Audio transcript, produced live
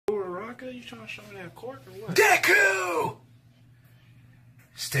sucker? You trying to show me that cork or what? Deku!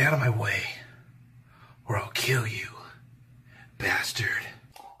 Stay out of my way, or I'll kill you, bastard.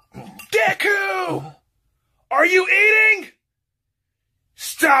 Deku! Are you eating?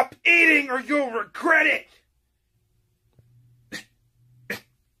 Stop eating or you'll regret it!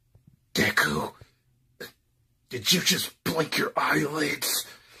 Deku, did you just blink your eyelids?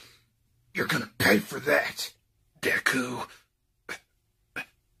 You're gonna pay for that, Deku.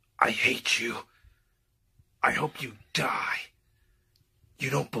 I hate you. I hope you die. You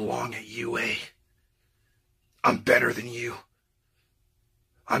don't belong at UA. I'm better than you.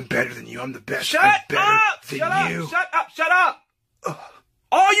 I'm better than you. I'm the best. Shut I'm better up! than Shut you. up! Shut up! Shut up!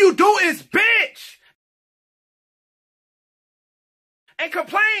 All you do is bitch! And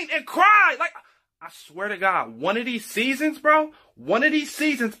complain and cry. Like, I swear to God, one of these seasons, bro, one of these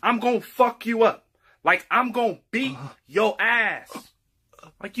seasons, I'm gonna fuck you up. Like, I'm gonna beat your ass.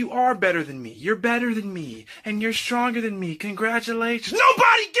 Like, you are better than me. You're better than me. And you're stronger than me. Congratulations.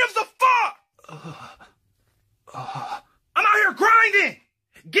 Nobody gives a fuck! I'm out here grinding.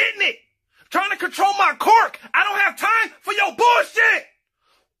 Getting it. Trying to control my cork. I don't have time for your bullshit.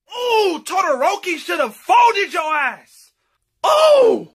 Ooh, Todoroki should have folded your ass. Ooh!